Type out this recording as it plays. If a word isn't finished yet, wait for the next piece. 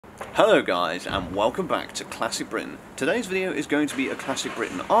Hello guys, and welcome back to Classic Britain. Today's video is going to be a Classic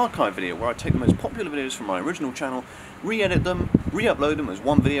Britain archive video where I take the most popular videos from my original channel, re-edit them, re-upload them as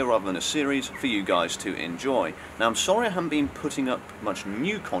one video rather than a series for you guys to enjoy. Now I'm sorry I haven't been putting up much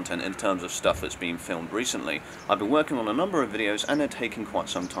new content in terms of stuff that's been filmed recently. I've been working on a number of videos and they're taking quite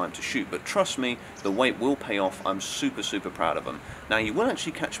some time to shoot, but trust me, the wait will pay off. I'm super proud of them. Now you will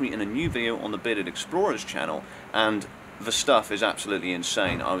actually catch me in a new video on the Bearded Explorers channel, and the stuff is absolutely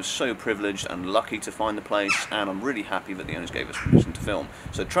insane. I was so privileged and lucky to find the place, and I'm really happy that the owners gave us permission to film.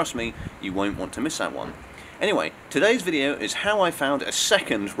 So trust me, you won't want to miss that one. Anyway, today's video is how I found a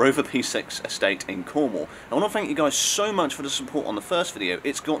second Rover P6 estate in Cornwall. I want to thank you guys so much for the support on the first video.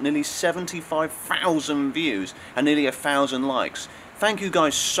 It's got nearly 75,000 views and nearly 1,000 likes. Thank you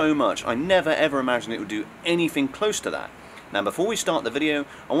guys so much. I never ever imagined it would do anything close to that. Now before we start the video,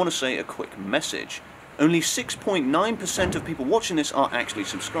 I want to say a quick message. Only 6.9% of people watching this are actually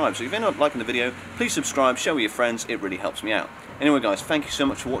subscribed, so if you end up liking the video, please subscribe, share with your friends, it really helps me out. Anyway guys, thank you so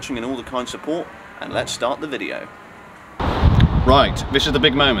much for watching and all the kind support, and let's start the video. Right, this is the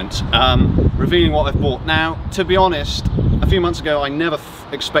big moment, revealing what I've bought. Now, to be honest, a few months ago I never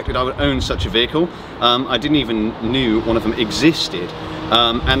expected I would own such a vehicle. I didn't even knew one of them existed,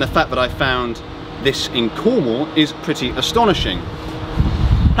 and the fact that I found this in Cornwall is pretty astonishing.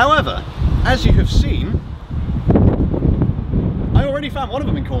 However, as you have seen, I already found one of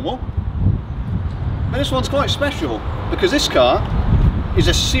them in Cornwall, and this one's quite special because this car is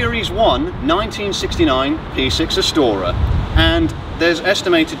a Series 1 1969 P6 Astoria, and there's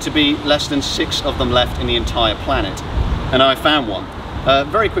estimated to be less than 6 of them left in the entire planet, and I found one.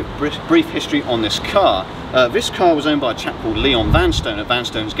 Very quick brief history on this car. This car was owned by a chap called Leon Vanstone at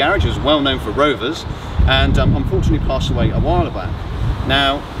Vanstone's Garage. He was well known for Rovers, and unfortunately passed away a while back.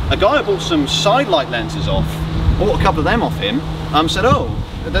 Now, a guy I bought some side light lenses off, bought a couple of them off him, said, "Oh,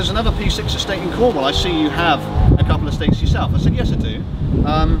 there's another P6 estate in Cornwall, I see you have a couple of estates yourself." I said, "Yes I do."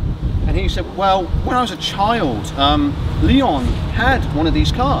 And he said, "Well, when I was a child, Leon had one of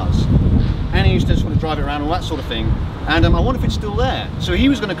these cars, and he used to sort of drive it around, all that sort of thing, and I wonder if it's still there." So he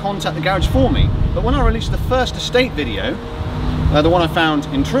was going to contact the garage for me, but when I released the first estate video, the one I found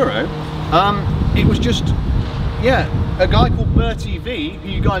in Truro, it was just, yeah, a guy called Bertie V, who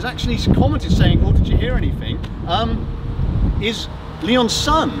you guys actually commented saying, "Oh, did you hear anything?" Is Leon's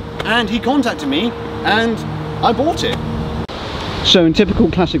son, and he contacted me and I bought it. So in typical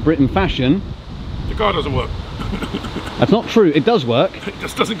Classic Britain fashion, the car doesn't work. That's not true, it does work. It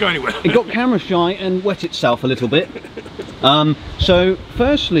just doesn't go anywhere. It got camera shy and wet itself a little bit. So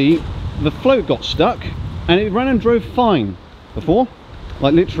firstly, the float got stuck and it ran and drove fine before,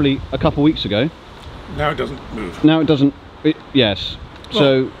 like literally a couple weeks ago. Now it doesn't move. Now it doesn't. Yes. Well,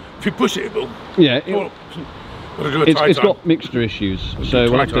 so if you push it, it will. Yeah. It's got mixture issues.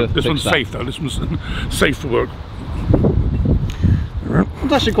 So we'll have to this one's safe though. This one's safe for work.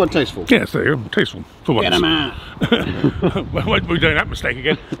 It's actually quite tasteful. Yes, there you go. Tasteful for once. Get 'em out. Well, won't be doing that mistake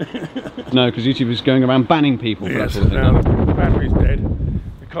again. No, because YouTube is going around banning people for that sort of thing. Now the battery's dead.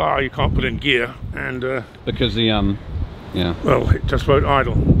 The car you can't put in gear, and because the yeah. Well, it just won't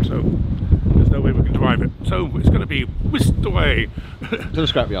idle. So. No way we can drive it, so it's going to be whisked away to the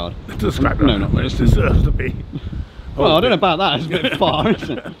scrapyard. To the scrapyard. No, not where it deserves to be. Well, I don't know about that. It's a bit far,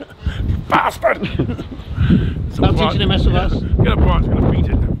 isn't it? Bastard! Stop teaching to mess with us. Get a branch, going to beat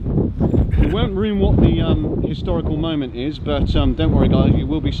it. We won't ruin what the historical moment is, but don't worry, guys. You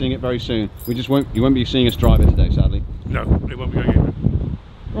will be seeing it very soon. We just won't. You won't be seeing us drive it today, sadly. No, it won't be going in.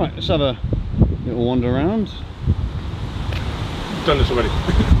 Right, let's have a little wander around. I've done this already.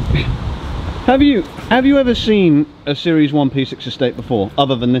 Have you ever seen a Series 1 P6 estate before,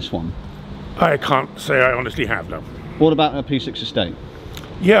 other than this one? I can't say I honestly have, no. What about a P6 estate?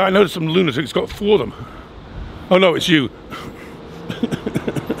 Yeah, I know some lunatics got 4 of them. Oh no, it's you.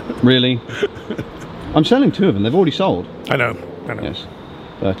 Really? I'm selling 2 of them, they've already sold. I know. Yes.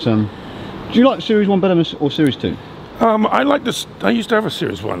 But, do you like Series 1 better or Series 2? I like this, I used to have a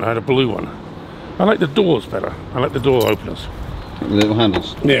Series 1, I had a blue one. I like the doors better, I like the door openers. The little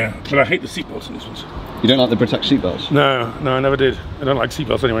handles? Yeah, but I hate the seatbelts in these ones. You don't like the Britax seatbelts? No, I never did. I don't like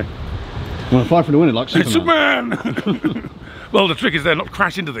seatbelts anyway. Well, fly for the winner like Superman! Superman! Well, the trick is they're not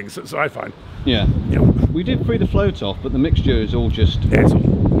crash into things, so I find. Yeah. We did free the float off, but the mixture is all just... Yeah, it's all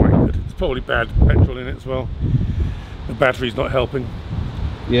quite good. It's probably bad petrol in it as well. The battery's not helping.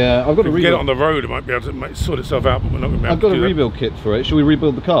 Yeah, I've got to rebuild. Get it on the road, it might sort itself out, but we're not going to be able to do that. I've got a rebuild kit for it. Shall we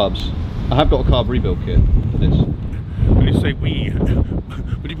rebuild the carbs? I have got a carb rebuild kit for this. When you say we,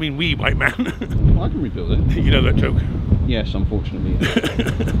 what do you mean we, white man? Well, I can rebuild it. You know that joke? Yes, unfortunately.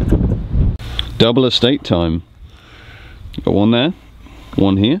 Yes. Double estate time. Got one there.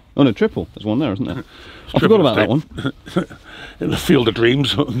 One here. Oh no, triple. There's one there, isn't there? I forgot about that one. In the field of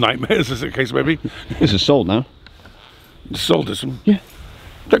dreams, or nightmares, as the case may be. This is sold now. It's sold this one? Yeah.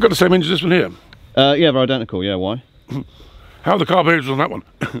 They've got the same engine as this one here? Yeah, they're identical, yeah, why? How are the carburetors on that one?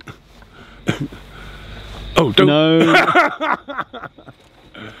 Oh, don't... No.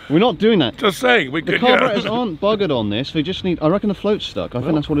 We're not doing that. Just saying, we The could... carburetors aren't buggered on this, they just need... I reckon the float's stuck. I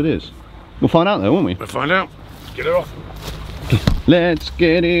think that's what it is. We'll find out though, won't we? We'll find out. Get it off. Let's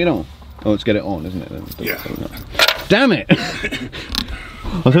get it on. Oh, let's get it on, isn't it? Yeah. Damn it!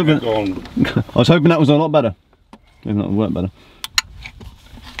 I was hoping that was a lot better. Maybe that would work better.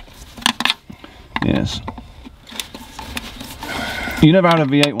 Yes. You never had a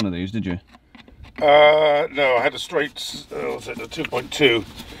V8 one of these, did you? No, I had a straight, what's it, a 2.2.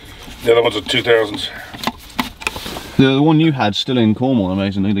 The other one's a 2000s. The one you had still in Cornwall,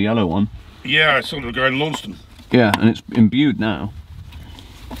 amazingly, the yellow one. Yeah, I sold it to a guy in Launceston. Yeah, and it's imbued now.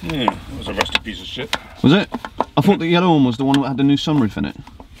 Yeah, that was a rusty piece of shit. Was it? I thought the yellow one was the one that had the new sunroof in it.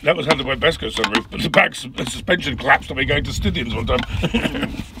 That was handled by Besco sunroof, but the back suspension collapsed on me going to Stithians one time.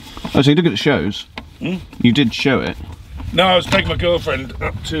 Oh, so you did it at shows? Hmm? You did show it? No, I was taking my girlfriend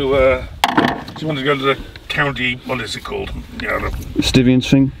up to, she wanted to go to the county, what is it called? Yeah, the Stivians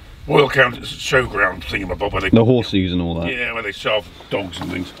thing? Royal County Showground thingamabob, where they... The horses and all that? Yeah, where they shove dogs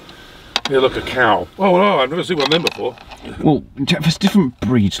and things. Yeah, look, a cow. Oh, no, I've never seen one of them before. Well, there's different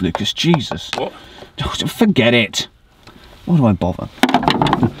breeds, Lucas. Jesus. What? Oh, forget it. Why do I bother?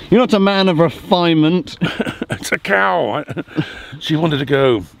 You're not a man of refinement. It's a cow. She wanted to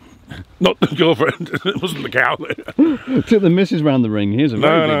go. Not the girlfriend. It wasn't the cow. Took the missus round the ring. Here's a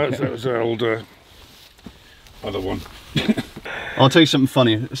very big cow. That was an old other one. I'll tell you something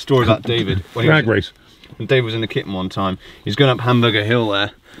funny. A story about David. Drag race. When David was in the kitten one time, he's going up Hamburger Hill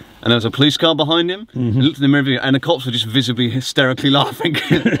there, and there was a police car behind him. He looked in the mirror, and the cops were just visibly hysterically laughing.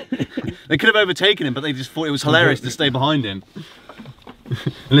 They could have overtaken him, but they just thought it was hilarious to stay behind him.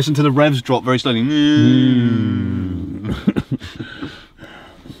 And listen to the revs drop very slowly.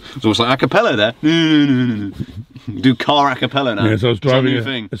 It's almost like a cappella there. Do car a cappella now. Yeah, so I was driving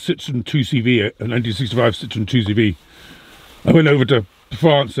a Citroen 2CV, a 1965 Citroen 2CV. I went over to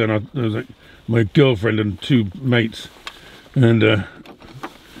France and I was like my girlfriend and two mates, and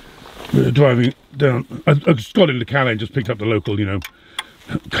we were driving down. I just got into Calais and just picked up the local, you know,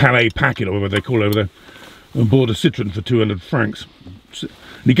 Calais packet or whatever they call it over there, and bought a Citroen for 200 francs.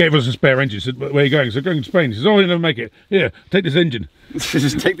 And he gave us a spare engine. He said, "Where are you going?" I said, "Going to Spain." He says, "Oh, you never make it. Here, take this engine."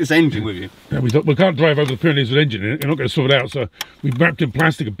 Just take this engine with you. And we thought, we can't drive over the Pyrenees with an engine in it. You're not going to sort it out. So we wrapped it in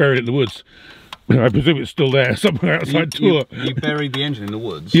plastic and buried it in the woods. I presume it's still there somewhere outside Tours. You buried the engine in the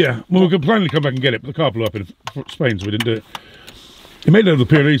woods? Yeah. Well, we could finally come back and get it, but the car blew up in Spain, so we didn't do it. It made it over the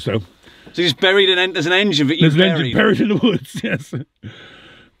Pyrenees, though. So you just buried there's an engine that you buried? There's an engine buried in the woods, yes.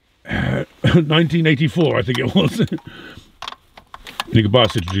 1984, I think it was. You could buy a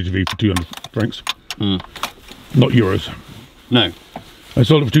Citroen GTV for 200 francs. Not euros. No. I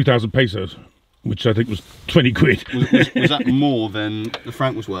sold it for 2,000 pesos, which I think was 20 quid. Was that more than the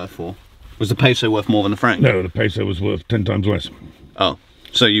franc was worth for? Was the peso worth more than the franc? No, the peso was worth 10 times less. Oh,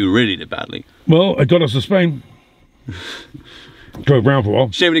 so you really did badly. Well, I got us to Spain. Drove around for a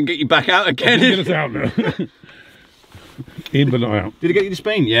while. Shame we didn't get you back out again. Get us out now. In but not out. Did it get you to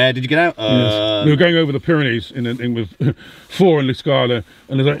Spain? Yeah, did you get out? Yes. We were going over the Pyrenees with 4 in Liscada,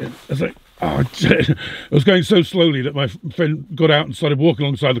 and I was like, oh, I was going so slowly that my friend got out and started walking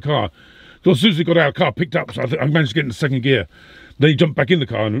alongside the car. So as soon as he got out, the car picked up, so I managed to get into second gear. Then he jumped back in the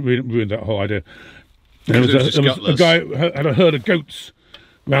car and ruined that whole idea. And there was a guy who had a herd of goats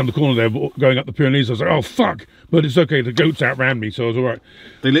round the corner there going up the Pyrenees. I was like, oh fuck, but it's okay, the goats outran me, so I was all right.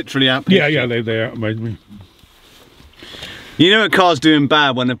 They literally outpaced you? Yeah, they outmade me. You know a car's doing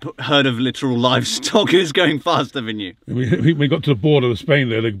bad when a herd of literal livestock is going faster than you. We got to the border of Spain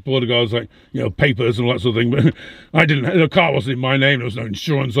there, the border guy was like, you know, papers and all that sort of thing, but I didn't, the car wasn't in my name, there was no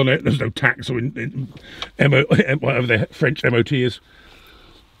insurance on it, there was no tax or whatever the French MOT is.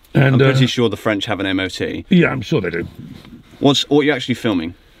 And, I'm pretty sure the French have an MOT. Yeah, I'm sure they do. What are you actually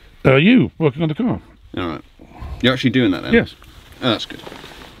filming? You, working on the car. Alright. You're actually doing that then? Yes. Oh, that's good.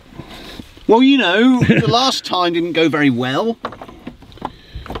 Well, you know, the last time didn't go very well.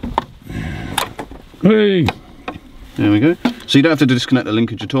 Hey! There we go. So you don't have to disconnect the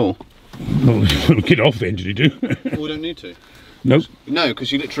linkage at all? Well, get off the engine, you do. Well, we don't need to. Nope. No,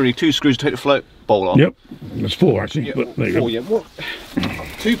 because you literally 2 screws take the float bowl on. Yep. That's 4 actually. Yeah, but there you 4, go. yeah. What?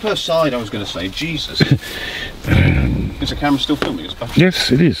 2 per side, I was going to say. Jesus. Is the camera still filming? It's back.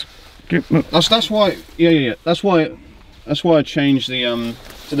 Yes, it is. That's why. Yeah. That's why I changed the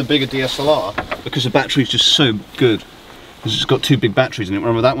to the bigger DSLR, because the battery's just so good. It's got 2 big batteries in it.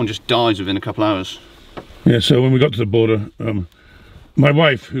 Remember, that one just dies within a couple hours. Yeah, so when we got to the border, my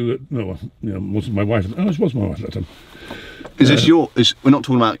wife, who, no, you know, wasn't my wife, oh, it was my wife at that time. Is this your, we're not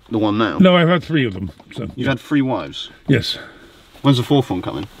talking about the one now? No, I've had 3 of them. So. You've had 3 wives? Yes. When's the 4th one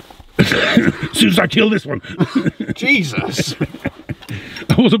coming? As soon as I kill this one. Jesus!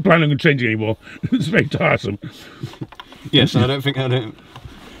 I wasn't planning on changing anymore. It's very tiresome. Yes, I don't think I don't.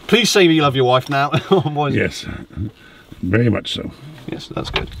 Please say you love your wife now. Yes, very much so. Yes,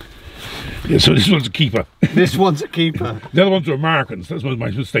 that's good. Yeah, so this one's a keeper. This one's a keeper. The other ones are Americans. That's my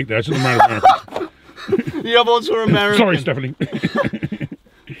mistake there. I should have married Americans. The other ones are American. Sorry, Stephanie.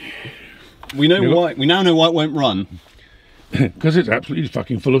 We know why. We now know why it won't run. Because it's absolutely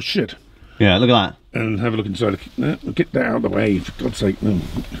fucking full of shit. Yeah, look at that. And have a look inside. Get that out of the way, for God's sake. No.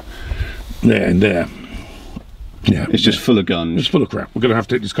 There and there. Yeah, it's just full of guns. It's full of crap. We're going to have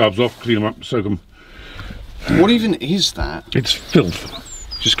to take these carbs off, clean them up, soak them. What even is that? It's filth.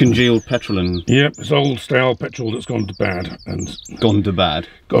 Just congealed petrol and... Yep, it's old stale petrol that's gone to bad. And gone to bad?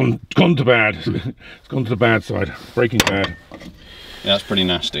 Gone to bad. It's gone to the bad side. Breaking Bad. Yeah, that's pretty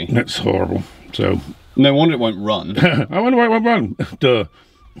nasty. That's horrible. So... No wonder it won't run. I wonder why it won't run. Duh.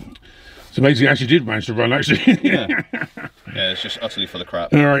 It's amazing it actually did manage to run, actually. Yeah. Yeah, it's just utterly full of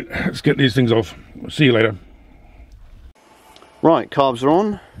crap. Alright, let's get these things off. See you later. Right, carbs are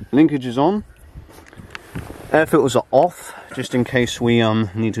on. Linkage is on. Air filters are off, just in case we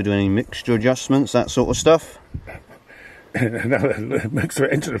need to do any mixture adjustments, that sort of stuff. That makes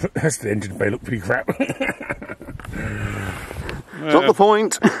the engine bay look pretty crap. Not the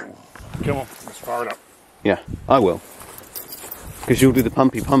point. Come on, let's fire it up. Yeah, I will. Because you'll do the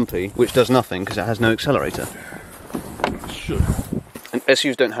pumpy, which does nothing because it has no accelerator. It should. And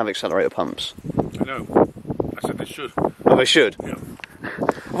SUs don't have accelerator pumps. I know. I said they should. Oh, they should? Yeah. I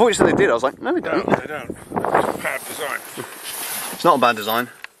thought you said they did. I was like, no, they don't. No, they don't. It's a bad design. It's not a bad design.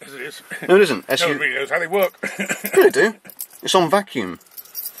 Yes, it is. No, it isn't. SU... No one really knows how they work. Yeah, they do. It's on vacuum.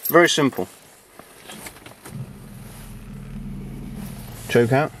 Very simple.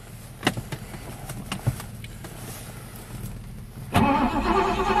 Choke out.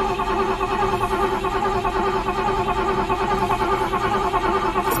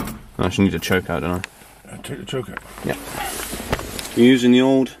 I actually need a choke out, don't I? Take the choke out. Yeah. You're using the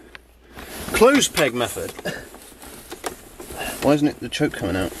old close peg method. Why isn't it the choke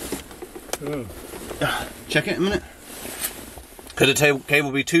coming out? Oh. Check it a minute. Could the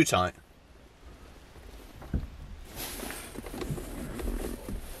cable be too tight?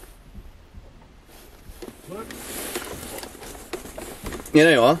 What? Yeah,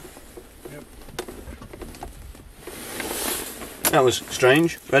 there you are. Yep. That was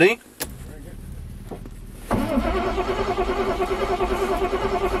strange. Ready?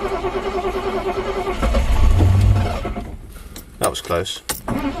 That was close.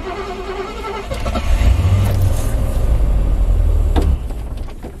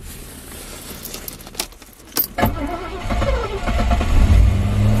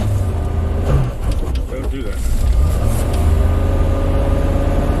 Don't do that.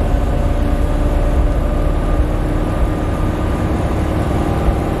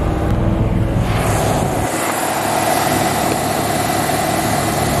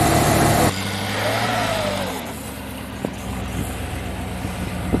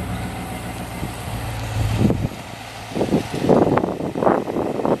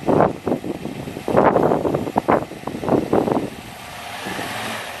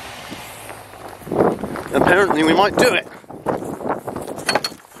 Apparently we might do it.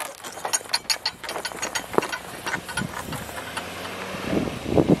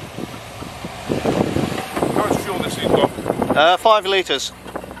 How much fuel this thing got? 5 litres.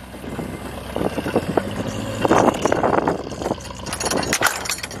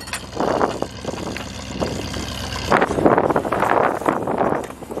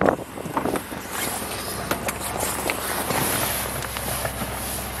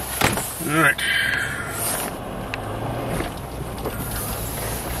 Alright.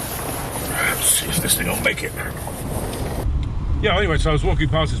 Let's see if this thing will make it. Yeah, anyway, so I was walking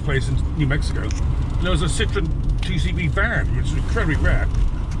past this place in New Mexico, and there was a Citroen 2CV van, which is incredibly rare,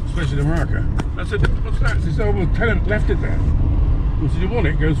 especially in America. I said, what's that? He said, oh, well, the tenant left it there. I said, you want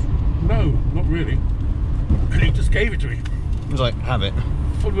it? He goes, no, not really. And he just gave it to me. He was like, have it.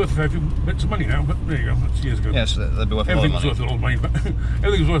 Probably worth a fair few bits of money now, but there you go, that's years ago. Yes, that'd be worth a lot of money. Everything was worth a lot of money, but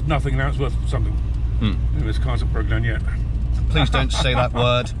everything was worth nothing, now it's worth something. And this car's not broken down yet. Please don't say that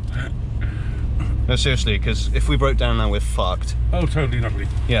word. No, seriously, because if we broke down now, we're fucked. Oh, totally and utterly.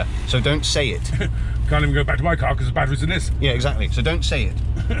 Yeah, so don't say it. Can't even go back to my car because the battery's in this. Yeah, exactly. So don't say it.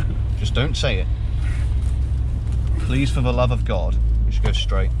 Just don't say it. Please, for the love of God. You should go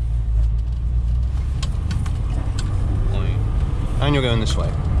straight. And you're going this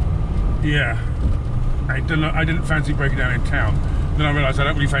way. Yeah. I didn't fancy breaking down in town. Then I realised I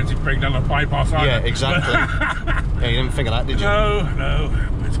don't really fancy breaking down a bypass either. Yeah, exactly. Yeah, you didn't think of that, did you? No.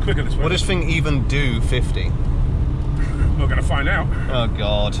 It's quicker this way. What does thing even do 50? We're going to find out. Oh,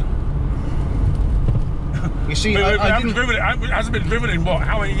 God. You see, it hasn't been driven in what?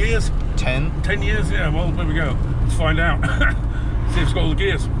 How many years? 10. 10 years? Yeah, well, there we go. Let's find out. See if it's got all the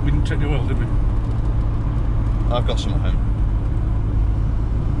gears. We didn't check the oil, did we? I've got some at home.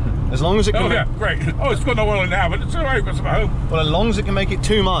 As long as it can... Oh, yeah, great. Oh, it's got no oil in now, but it's all right, we've got some at home. Well, as long as it can make it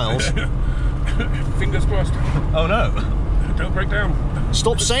 2 miles... Fingers crossed. Oh, no. Don't break down.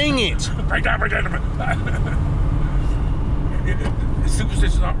 Stop saying it! Break down.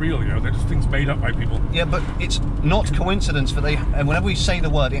 Superstitions aren't real, you know, they're just things made up by people. Yeah, but it's not coincidence that whenever we say the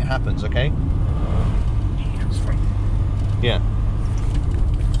word, it happens, okay? Yeah, it's fun. Yeah.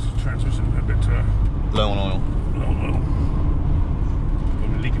 Transmission a bit... low on oil. Low on oil.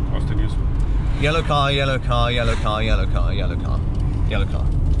 Leaking past 10 years. Yellow car, yellow car, yellow car, yellow car, yellow car, yellow car.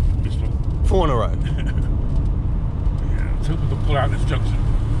 4 in a row. Yeah, let's hope we can pull out this junction.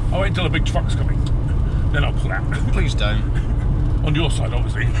 I'll wait until a big truck's coming. Then I'll pull out. Please don't. On your side,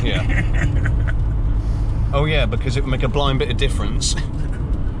 obviously. Yeah. Oh yeah, because it would make a blind bit of difference.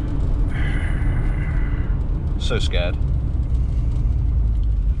 So scared.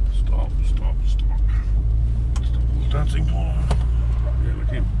 Stop. Stop dancing for. Yeah, look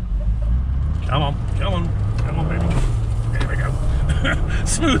him. Come on, baby. There we go.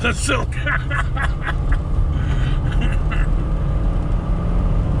 Smooth as silk.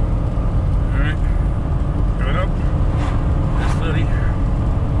 Alright. Going up. That's 30.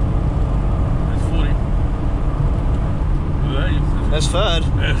 That's 40. There's third.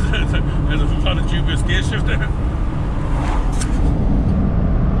 There's a kind of dubious gear shifter.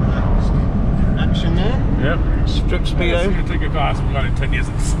 Action there. Yep. Strip speedo. It's going to take a car that's been running 10 years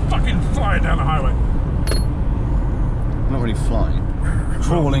and it's fucking flying down the highway. Not really flying.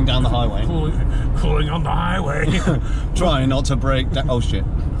 Crawling down the highway. Crawling on the highway. Trying not to break down. Oh shit.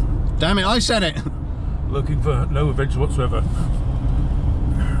 Damn it, I said it. Looking for no adventure whatsoever.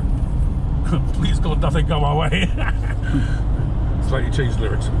 Please God, nothing come our way. Slightly changed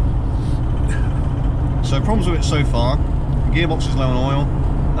lyrics. So problems with it so far. The gearbox is low on oil.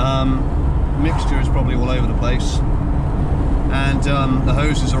 Mixture is probably all over the place. And the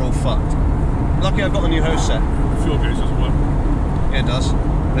hoses are all fucked. Lucky I've got the new hose set. The fuel gauge doesn't work. Yeah, it does.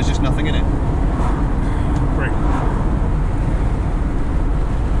 There's just nothing in it. Great.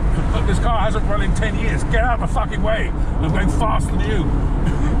 Look, this car hasn't run in 10 years. Get out of the fucking way. I'm going faster than you.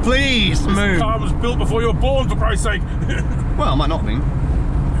 Please move. This car was built before you were born, for Christ's sake. Well, it might not be.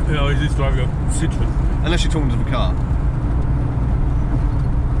 No, he's driving a Citroen. Unless you're talking to the car.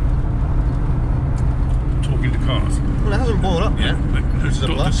 Talking to cars. Well, it hasn't boiled up yet. Let's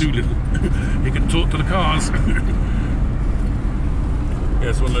talk to Doolittle. He can talk to the cars. Yeah,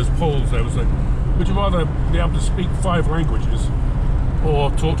 it's one of those polls there was like, would you rather be able to speak 5 languages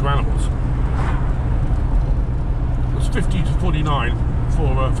or talk to animals? It was 50 to 49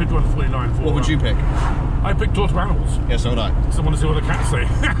 for 51 to 49 for. What would you pick? I picked talk to animals. Yeah, so would I. So I want to see what the cats say.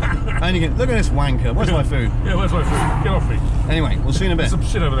 And you can look at this wanker. Where's my food? Yeah, where's my food? Get off me. Anyway, we'll see you in a bit. There's some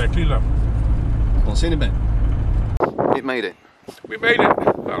shit over there. Clean it up. We'll see you in a bit. It made it. We made it.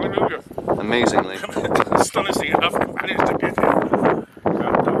 Hallelujah. Amazingly. Astonishingly enough, we managed to get here.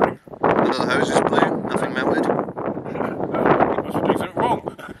 None of the hoses blew, nothing melted. You must be doing something wrong.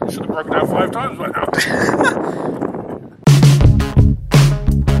 You should have broken down 5 times by now.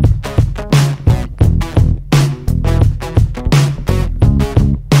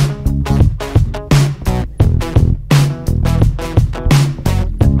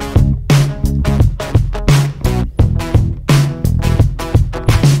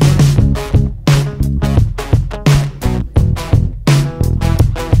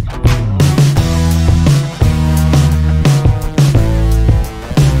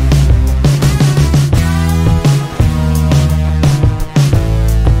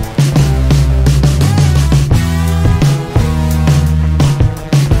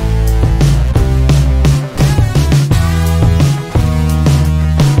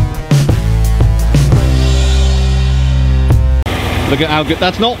 Look at how good,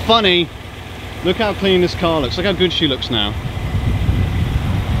 that's not funny. Look how clean this car looks. Look how good she looks now.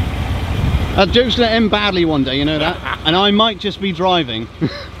 Joke's gonna end badly one day, you know that? And I might just be driving.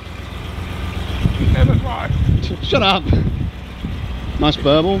 Never drive. Shut up. Nice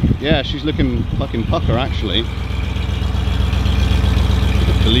burble. Yeah, she's looking fucking pucker actually.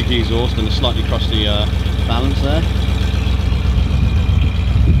 The leaky exhaust and the slightly crusty balance there.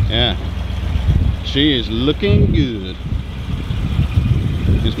 She is looking good.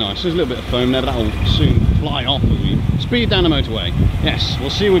 It's nice. There's a little bit of foam there, but that'll soon fly off as we speed down the motorway. Yes, we'll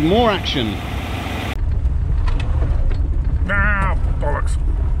see you with more action. Ah, bollocks.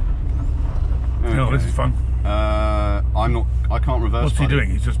 Okay. No, this is fun. I can't reverse. What's he doing?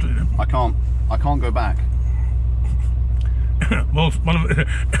 He's just doing it. I can't go back. Well,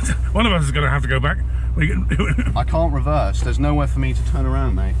 one of us is going to have to go back. I can't reverse. There's nowhere for me to turn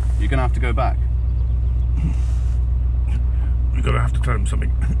around, mate. You're going to have to go back. You're going to have to tell him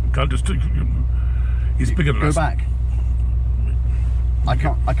something. Can't just. He's bigger than us. Go back.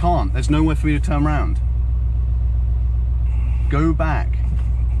 I can't. There's nowhere for me to turn around. Go back.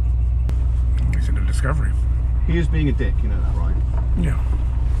 He's in a Discovery. He is being a dick, you know that, right? Yeah.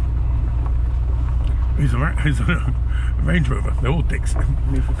 He's a Range Rover. They're all dicks.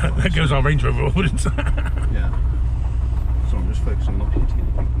 That goes our Range Rover audience. Yeah. So I'm just focusing on not hitting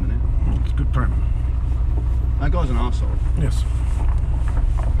anything at the minute. It's a good time. That guy's an arsehole. Yes.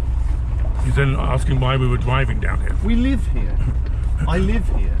 He's then asking why we were driving down here. We live here. I live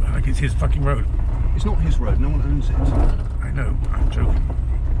here. Like it's his fucking road. It's not his road. No one owns it. I know. I'm joking.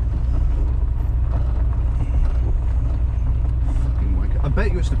 I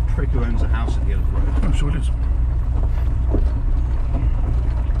bet you it's the prick who owns the house at the end of the road. I'm sure it is.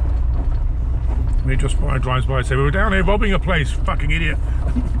 He just drives by and say, we were down here robbing a place, fucking idiot.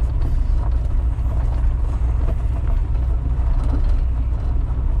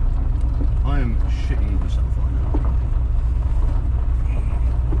 I am shitting myself right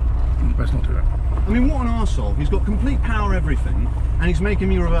now. Best not do that. I mean, what an arsehole. He's got complete power everything, and he's making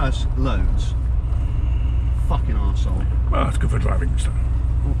me reverse loads. Fucking arsehole. Well, that's good for driving and stuff.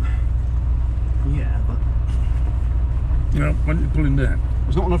 Well, yeah, but... You know, when you pull in there.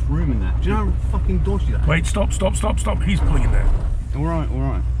 There's not enough room in there. Do you know how fucking dodgy that is? Wait, stop. He's pulling in there. Alright,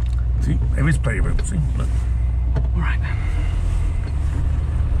 alright. See, there is plenty of room. See, look. Alright then.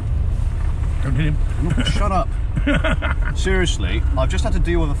 Don't hit him. No, shut up. Seriously, I've just had to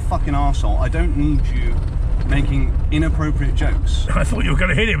deal with a fucking arsehole. I don't need you making inappropriate jokes. I thought you were going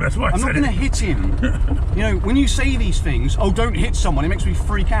to hit him, that's why I I'm said not going to hit him. You know, when you say these things, oh, don't hit someone, it makes me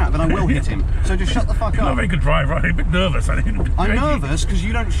freak out, then I will hit him. So just shut the fuck You're not a up. very good driver, I'm a bit nervous. I'm nervous because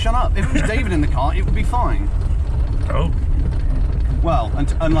you don't shut up. If it was David in the car, it would be fine. Oh. Well,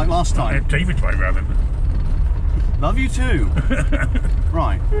 and like last I time. had David drive around then. Love you too.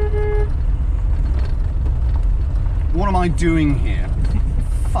 Right. What am I doing here?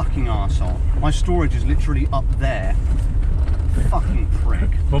 Fucking arsehole. My storage is literally up there. Fucking prick.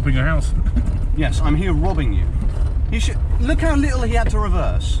 Robbing a house. Yes, I'm here robbing you. He should look how little he had to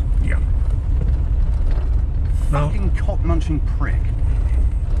reverse. Yeah. Fucking cock-munching prick.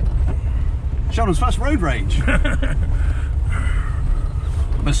 Sheldon's first road rage.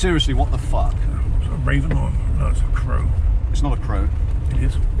 But seriously, what the fuck? It's a raven or no, it's a crow. It's not a crow. It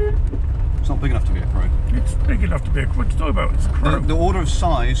is. It's not big enough to be a crow. It's big enough to be a crow. What are you talking about? It's a crow. The order of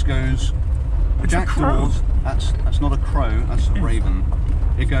size goes It's a crow. jackdaws. That's not a crow. That's a raven.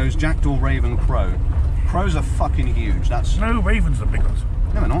 It goes jackdaw, raven, crow. Crows are fucking huge. That's No, ravens are big ones.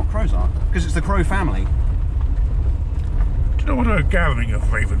 no, they're not. Crows are because it's the crow family. Do you know what a gathering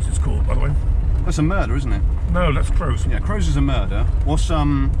of ravens is called, by the way? That's a murder, isn't it? No, that's crows. Yeah, crows is a murder. What's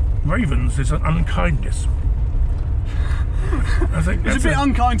Ravens is an unkindness. I think It's a bit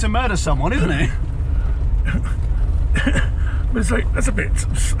unkind to murder someone, isn't it? But it's like, that's a bit,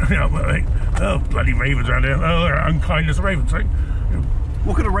 you know, like, oh, bloody ravens around here. Oh, they're unkindness of ravens. Like, you know,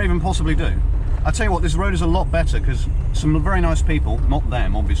 What could a raven possibly do? I tell you what, this road is a lot better because some very nice people, not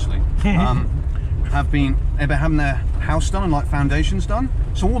them obviously, have been having their house done and like foundations done.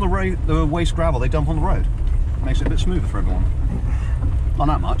 So all the waste gravel they dump on the road makes it a bit smoother for everyone. Not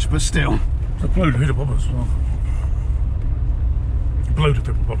that much, but still. it's a bloat of hippopotamus. Well, a bloat of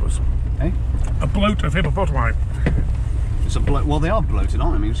hippopotamus. Hey, A bloat of hippopotami. it's a well, they are bloated,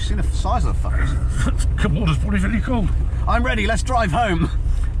 aren't they? I mean, you've seen the size of the fuckers. Water's probably really cold. I'm ready. Let's drive home.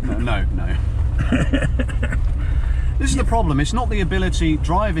 No. This is the problem. It's not the ability.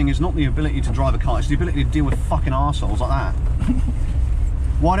 Driving is not the ability to drive a car. It's the ability to deal with fucking arseholes like that.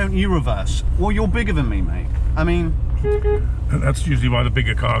 Why don't you reverse? Well, you're bigger than me, mate. I mean, And that's usually why the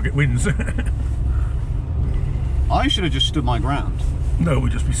bigger car wins. I should have just stood my ground. No,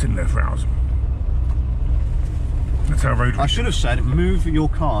 we'd just be sitting there for hours. That's how road I should have said, move your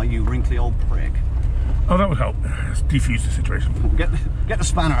car, you wrinkly old prick. Oh, that would help. Let's defuse the situation. Get the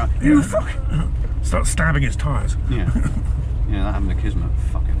spanner out. You fuck. Start stabbing his tyres. Yeah. Yeah, that happened to Kismet.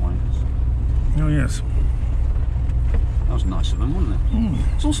 Fucking wankers. Oh, yes. That was nice of them, wasn't it?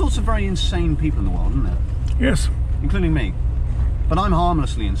 There's all sorts of very insane people in the world, isn't there? Yes. Including me. But I'm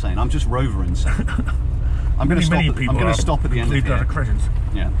harmlessly insane. I'm just Rover insane. I'm going to stop. I'm going to stop at the end of here.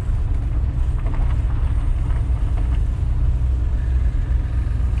 Yeah.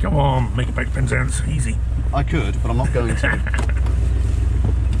 Come on, make it back to Penzance. Easy. I could, but I'm not going to.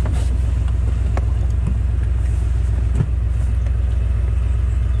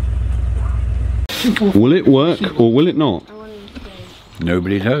 Will it work or will it not?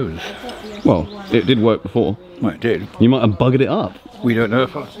 Nobody knows. Well, it did work before. Well, it did. You might have buggered it up. We don't know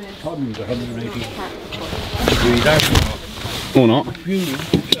if it's 180 degrees out or not.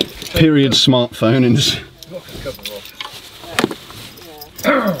 Period smartphone in this.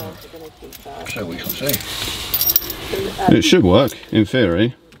 So we shall see. It should work, in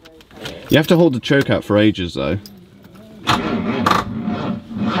theory. You have to hold the choke out for ages though.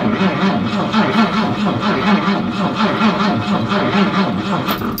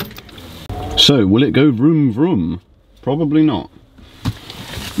 So, will it go vroom vroom? Probably not.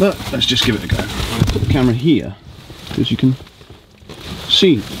 But let's just give it a go. I'll put the camera here, because you can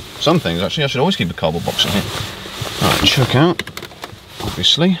see some things. Actually, I should always keep a cardboard box in here. Alright, choke out,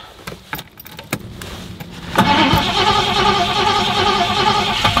 obviously.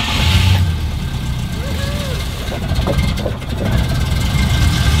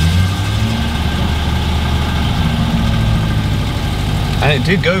 And it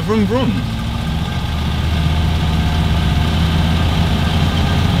did go vroom vroom.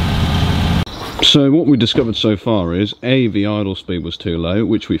 So what we discovered so far is A, the idle speed was too low,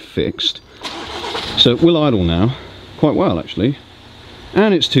 which we fixed. So it will idle now, quite well actually.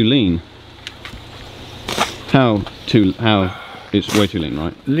 And it's too lean. How it's way too lean,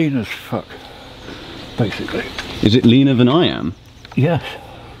 right? Lean as fuck, basically. Is it leaner than I am? Yes.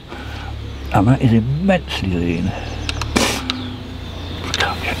 And that is immensely lean. I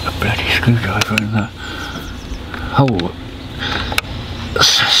can't get the bloody screwdriver in that hole.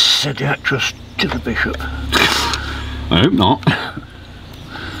 Said the actress to the bishop. I hope not.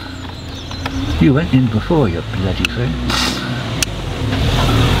 You went in before, you bloody thing.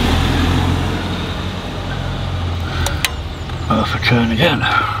 Half a turn again.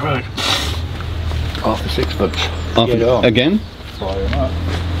 Right. Half a sixpence. Get on. Again? Fire him up.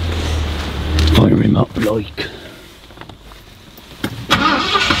 Fire him up like.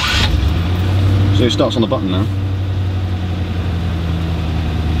 So it starts on the button now.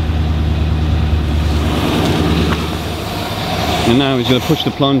 And now he's going to push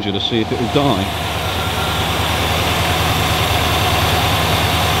the plunger to see if it will die.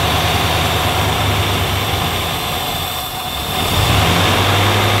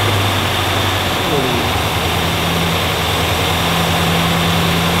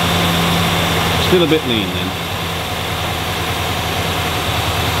 Still a bit lean then.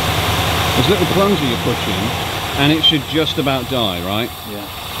 There's a little plunger you're pushing and it should just about die, right? Yeah.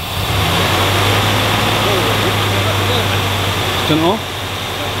 Turn it off.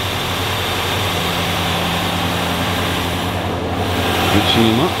 Mixing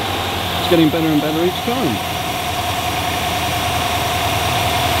him up. It's getting better and better each time.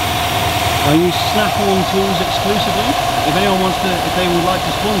 I use Snap-on tools exclusively. If anyone wants to, if they would like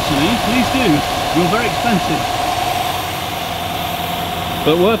to sponsor me, please do. You're very expensive.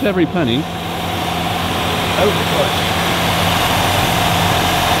 But worth every penny. Overpriced.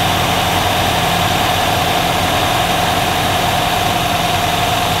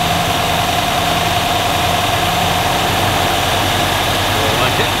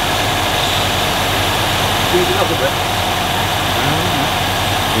 Speed it up a bit.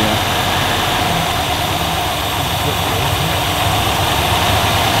 Yeah.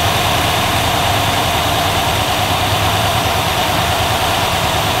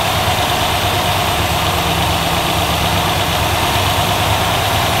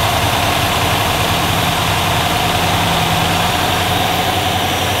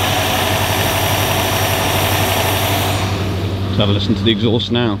 Let's have a listen to the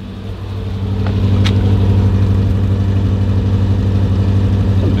exhaust now.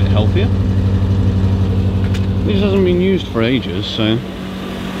 Healthier. This hasn't been used for ages, so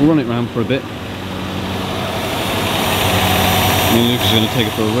we'll run it around for a bit. Me and Luke is going to take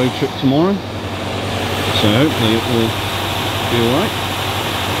it for a road trip tomorrow, so hopefully it will be alright.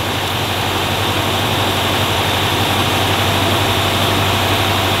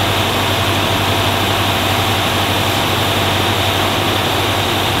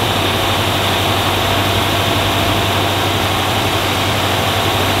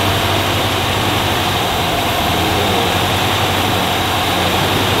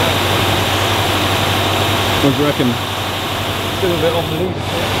 What do you reckon? Still a bit on the lead.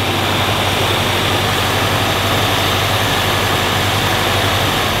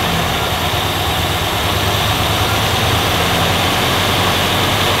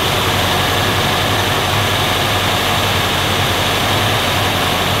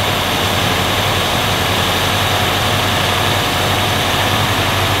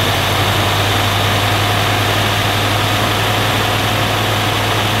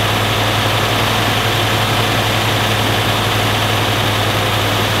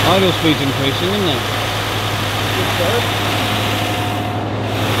 idle speed's increasing, isn't it?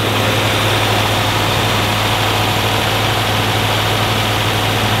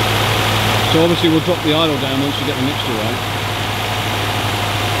 So obviously we'll drop the idle down once you get the mixture right.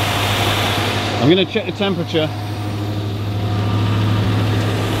 I'm going to check the temperature.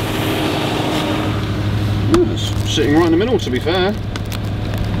 It's sitting right in the middle, to be fair.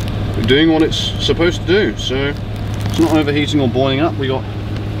 We're doing what it's supposed to do, so it's not overheating or boiling up. We got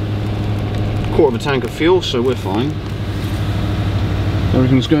a quarter of a tank of fuel, so we're fine.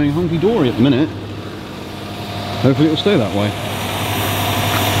 Everything's going hunky-dory at the minute. Hopefully it'll stay that way.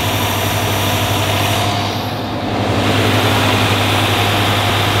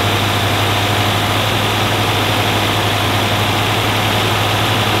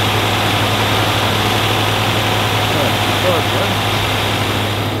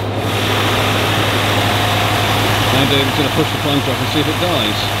 Now David's going to push the plunger up and see if it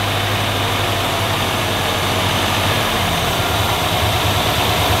dies.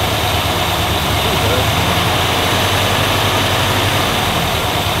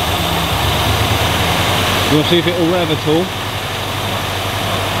 We'll see if it will rev at all.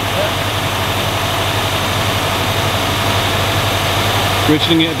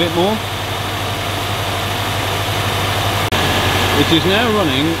 Switching it a bit more. It is now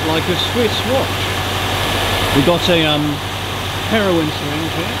running like a Swiss watch. We've got a heroin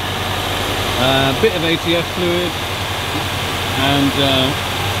syringe here, a bit of ATF fluid, and a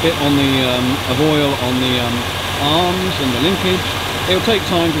bit on the of oil on the arms and the linkage. It'll take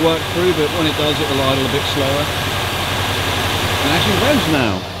time to work through, but when it does, it'll idle a bit slower. And actually revs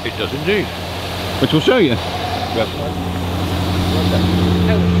now. It does indeed. Which we'll show you.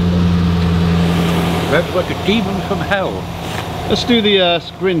 Revs like a demon from hell. Let's do the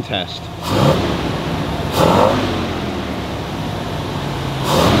grin test.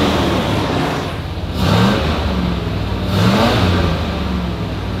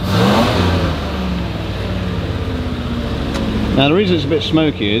 Now the reason it's a bit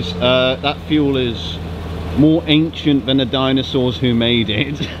smoky is that fuel is more ancient than the dinosaurs who made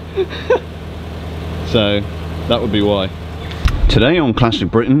it. So that would be why. Today on Classic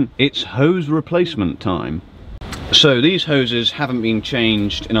Britain, it's hose replacement time. So these hoses haven't been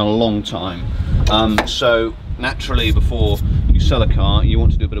changed in a long time. So naturally before you sell a car, you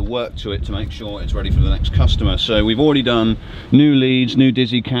want to do a bit of work to it to make sure it's ready for the next customer. So we've already done new leads, new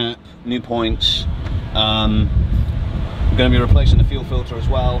dizzy cap, new points. We're going to be replacing the fuel filter as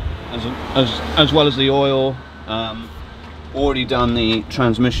well as the oil. Already done the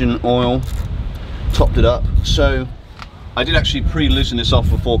transmission oil, topped it up. So I did actually pre-loosen this off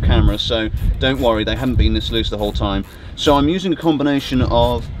before camera, so don't worry, they haven't been this loose the whole time. So I'm using a combination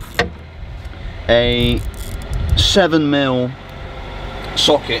of a 7mm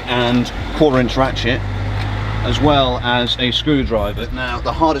socket and 1/4" ratchet, as well as a screwdriver. Now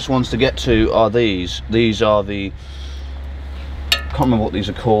the hardest ones to get to are these. These are the, can't remember what these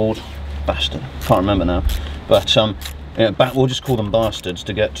are called, bastard, can't remember now, but yeah, we'll just call them bastards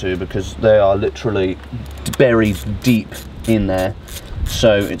to get to, because they are literally buried deep in there.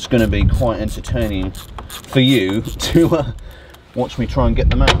 So it's going to be quite entertaining for you to watch me try and get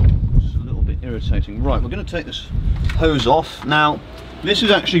them out. It's a little bit irritating. Right, we're going to take this hose off. Now this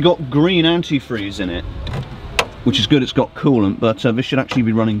has actually got green antifreeze in it, which is good, it's got coolant, but this should actually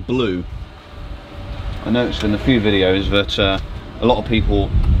be running blue. I noticed in a few videos that a lot of people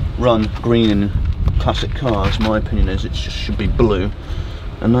run green in classic cars. My opinion is it just should be blue,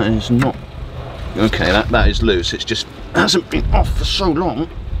 and that is not okay. That is loose. It's just hasn't been off for so long.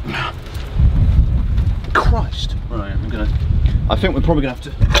 Christ! Right, I think we're probably gonna have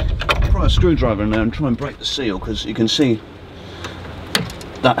to pry a screwdriver in there and try and break the seal, because you can see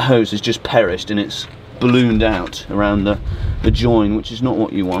that hose is just perished and it's ballooned out around the join, which is not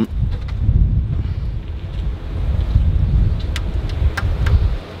what you want.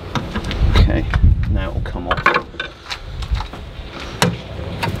 Okay, now it'll come off.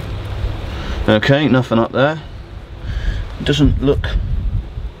 Okay, nothing up there. It doesn't look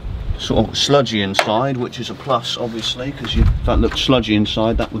sort of sludgy inside, which is a plus, obviously, because if that looked sludgy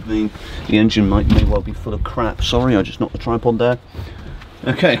inside, that would mean the engine may well be full of crap. Sorry, I just knocked the tripod there.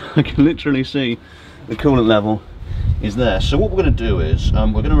 Okay, I can literally see the coolant level is there. So what we're going to do is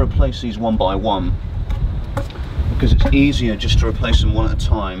we're going to replace these one by one, because it's easier just to replace them one at a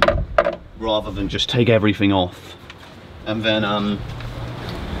time rather than just take everything off and then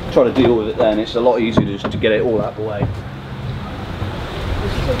try to deal with it then. It's a lot easier just to get it all out of the way.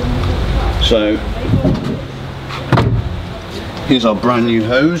 So here's our brand new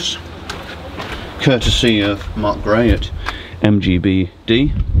hose, courtesy of Mark Gray at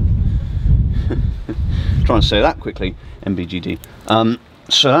MGBD. Try and say that quickly. MBGD.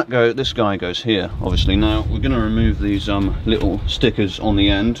 So this guy goes here, obviously. Now we're going to remove these little stickers on the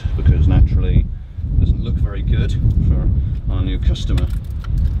end because naturally it doesn't look very good for our new customer,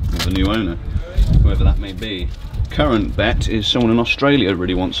 or the new owner, whoever that may be. Current bet is someone in Australia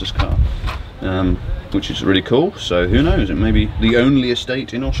really wants this car, which is really cool. So who knows? It may be the only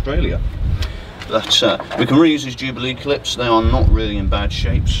estate in Australia. But we can reuse these Jubilee clips. They are not really in bad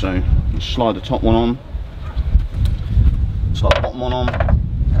shape. So let's slide the top one on. Slide the bottom one on.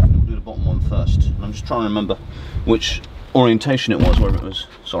 We'll do the bottom one first. And I'm just trying to remember which orientation it was, whether it was,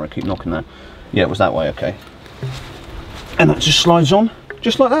 sorry, I keep knocking there. Yeah, it was that way, okay. And that just slides on,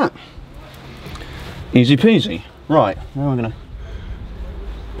 just like that. Easy peasy. Right, now we're going to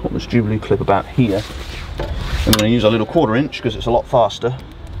put this Jubilee clip about here. And we're going to use our little 1/4 inch because it's a lot faster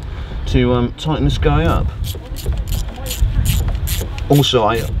to tighten this guy up. Also,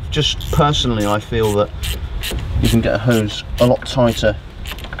 I feel that you can get a hose a lot tighter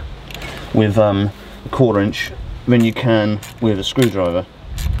with a 1/4 inch than you can with a screwdriver.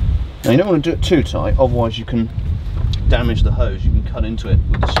 Now you don't want to do it too tight, otherwise you can damage the hose. You can cut into it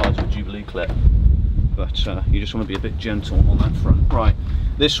with the sides of a Jubilee clip. But you just want to be a bit gentle on that front. Right,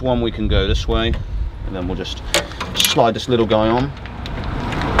 this one we can go this way, and then we'll just slide this little guy on.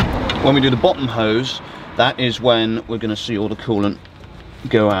 When we do the bottom hose, that is when we're going to see all the coolant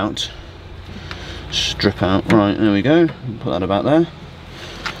go out, strip out. Right, there we go. Put that about there.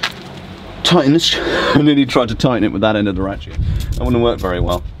 Tighten this. I nearly tried to tighten it with that end of the ratchet. That wouldn't work very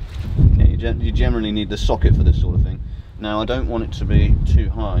well. Yeah, you generally need the socket for this sort of thing. Now I don't want it to be too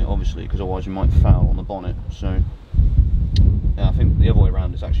high, obviously, because otherwise you might foul on the bonnet. So yeah, I think the other way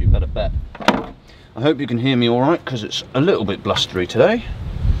around is actually a better bet. I hope you can hear me all right, because it's a little bit blustery today.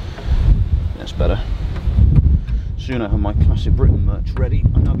 That's better. Soon I have my Classic Britain merch ready.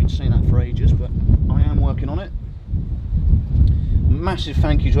 I know I've been saying that for ages, but I am working on it. Massive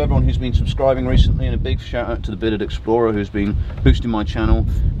thank you to everyone who's been subscribing recently, and a big shout out to the Bearded Explorer who's been boosting my channel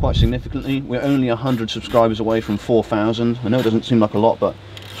quite significantly. We're only 100 subscribers away from 4,000. I know it doesn't seem like a lot, but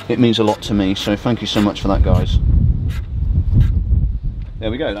it means a lot to me, so thank you so much for that, guys.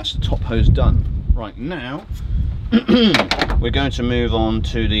 There we go, that's the top hose done. Right, now we're going to move on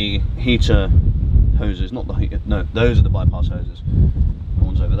to the heater hoses, not the heater, no, those are the bypass hoses. The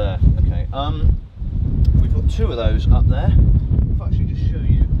one's over there. Okay, we've got 2 of those up there. I'll actually just show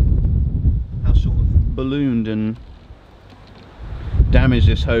you how sort of ballooned and damaged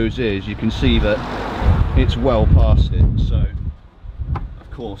this hose is. You can see that it's well past it, so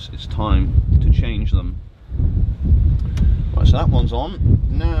of course it's time to change them. Right, so that one's on.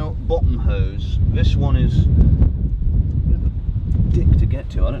 Now, bottom hose. This one is a bit of a dick to get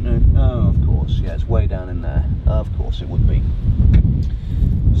to, I don't know. Oh, of course, yeah, it's way down in there. Of course it would be.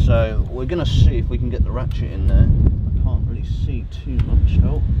 So we're going to see if we can get the ratchet in there. I can't really see too much.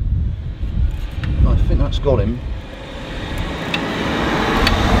 Oh, I think that's got him.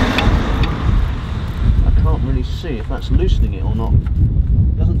 I can't really see if that's loosening it or not.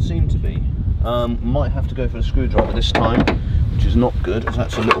 Doesn't seem to be. Might have to go for a screwdriver this time, which is not good, as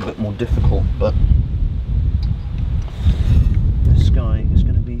that's a little bit more difficult, but this guy is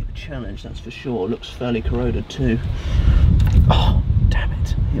going to be a challenge, that's for sure. Looks fairly corroded too. Oh, damn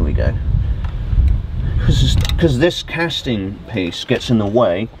it. Here we go. Because this casting piece gets in the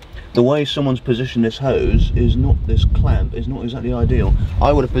way someone's positioned this hose is not, this clamp is not exactly ideal.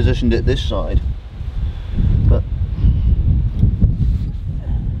 I would have positioned it this side, but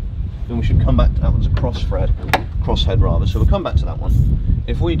then we should come back to that one's a crosshead rather, so we'll come back to that one.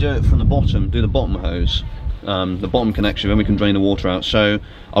 If we do it from the bottom, do the bottom hose, the bottom connection, then we can drain the water out. So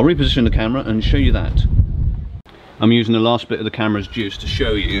I'll reposition the camera and show you that. I'm using the last bit of the camera's juice to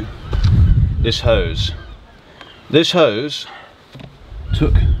show you this hose. This hose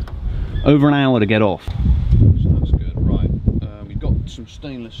took over an hour to get off, so that's good. Right, we've got some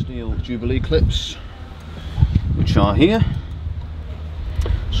stainless steel Jubilee clips, which are here.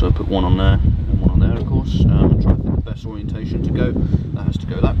 So I'll put one on there and one on there, of course. I'm trying to think the best orientation to go. That has to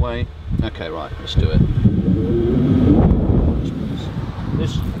go that way. Okay, right, let's do it.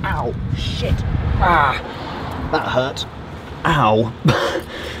 This, ow, shit, ah, that hurt. Ow,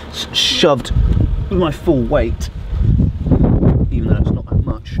 shoved with my full weight, even though it's not that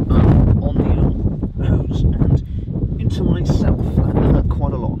much, on the hose and into myself. That hurt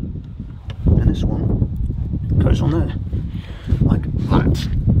quite a lot. And this one goes on there, like that.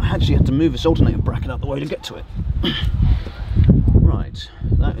 I actually had to move this alternator bracket out the way to get to it. Right,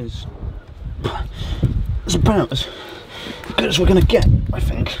 that is, that's about as good as we're going to get, I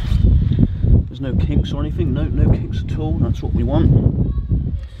think. There's no kinks or anything, no kinks at all, that's what we want.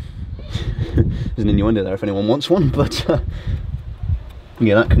 There's an innuendo there if anyone wants one, but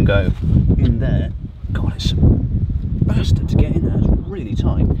yeah, that can go in there. God, it's a bastard to get in there, it's really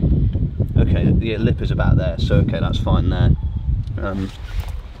tight. Okay, the lip is about there, so okay, that's fine there.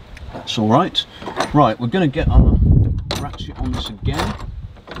 That's alright. Right, we're going to get our ratchet on this again.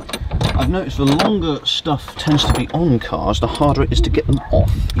 I've noticed the longer stuff tends to be on cars, the harder it is to get them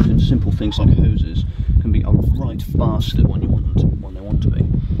off. Even simple things like hoses can be a right bastard when you want them to, when they want to be.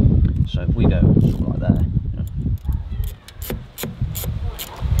 So if we go sort of like there, you know,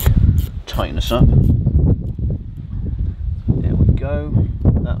 tighten this up. There we go.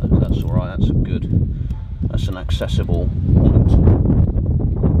 That's all right. That's a good. That's an accessible point.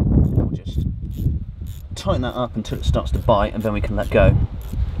 We'll just tighten that up until it starts to bite, and then we can let go,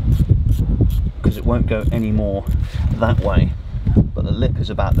 because it won't go any more that way. But the lip is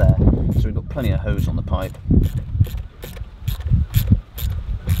about there, so we've got plenty of hose on the pipe.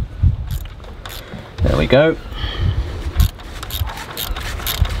 There we go.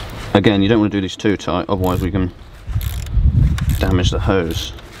 Again, you don't want to do these too tight, otherwise we can damage the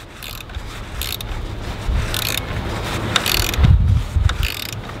hose.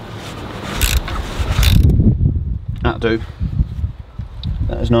 That'll do.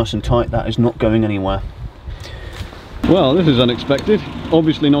 That is nice and tight, that is not going anywhere. Well, this is unexpected.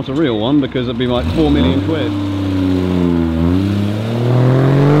 Obviously not a real one, because it'd be like 4 million quid.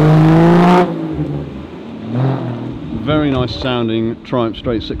 Very nice sounding Triumph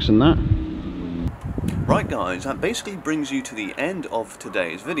Straight 6 in that. Right guys, that basically brings you to the end of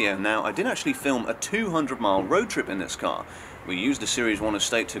today's video. Now, I did actually film a 200-mile road trip in this car. We used the Series 1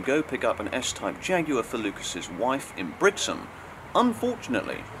 estate to go pick up an S-Type Jaguar for Lucas's wife in Brixham.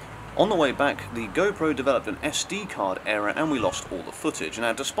 Unfortunately, on the way back, the GoPro developed an SD card error and we lost all the footage.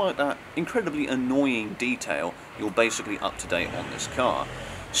 Now, despite that incredibly annoying detail, you're basically up to date on this car.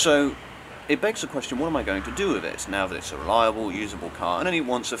 So, it begs the question, what am I going to do with it, now that it's a reliable, usable car and only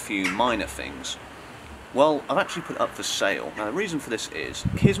wants a few minor things? Well, I've actually put it up for sale. Now, the reason for this is,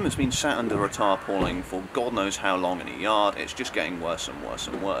 Kismet's been sat under a tarpaulin for God knows how long in a yard. It's just getting worse and worse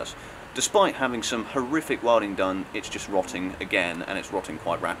and worse. Despite having some horrific welding done, it's just rotting again, and it's rotting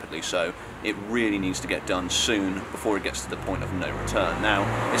quite rapidly, so it really needs to get done soon before it gets to the point of no return. Now,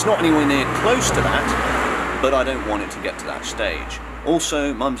 it's not anywhere near close to that, but I don't want it to get to that stage.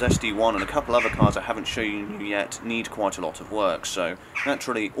 Also, Mum's SD1 and a couple other cars I haven't shown you yet need quite a lot of work, so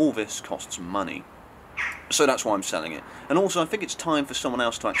naturally all this costs money. So that's why I'm selling it. And also I think it's time for someone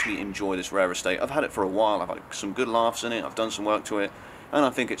else to actually enjoy this rare estate. I've had it for a while, I've had some good laughs in it, I've done some work to it, and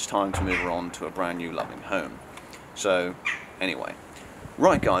I think it's time to move her on to a brand new loving home. So, anyway.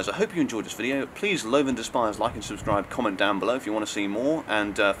 Right guys, I hope you enjoyed this video. Please loathe and despise, like and subscribe, comment down below if you want to see more,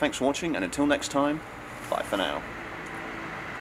 and thanks for watching, and until next time, bye for now.